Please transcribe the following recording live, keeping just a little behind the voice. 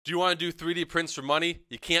Do you want to do 3D prints for money?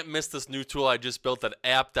 You can't miss this new tool I just built at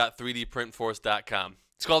app.3dprintforce.com.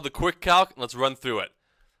 It's called the Quick Calc, and let's run through it.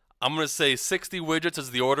 I'm going to say 60 widgets is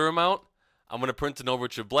the order amount. I'm going to print an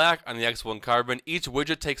overture black on the X1 carbon. Each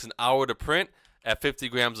widget takes an hour to print at 50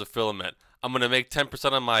 grams of filament. I'm going to make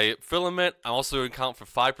 10% on my filament. I'm also going to count for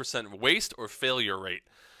 5% waste or failure rate.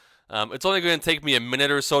 It's only going to take me a minute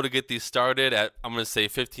or so to get these started at, I'm going to say,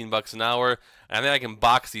 15 bucks an hour. And then I can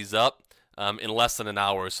box these up in less than an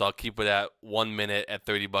hour. So I'll keep it at 1 minute at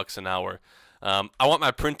 30 bucks an hour. I want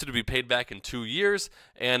my printer to be paid back in 2 years.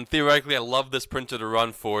 And theoretically, I love this printer to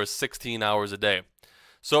run for 16 hours a day.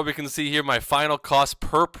 So we can see here my final cost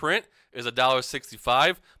per print is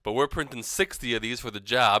 $1.65, but we're printing 60 of these for the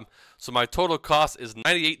job. So my total cost is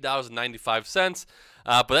 $98.95.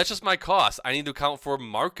 But that's just my cost. I need to account for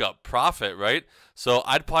markup, profit, right? So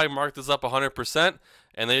I'd probably mark this up 100%,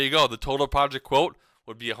 and there you go. The total project quote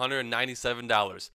would be $197.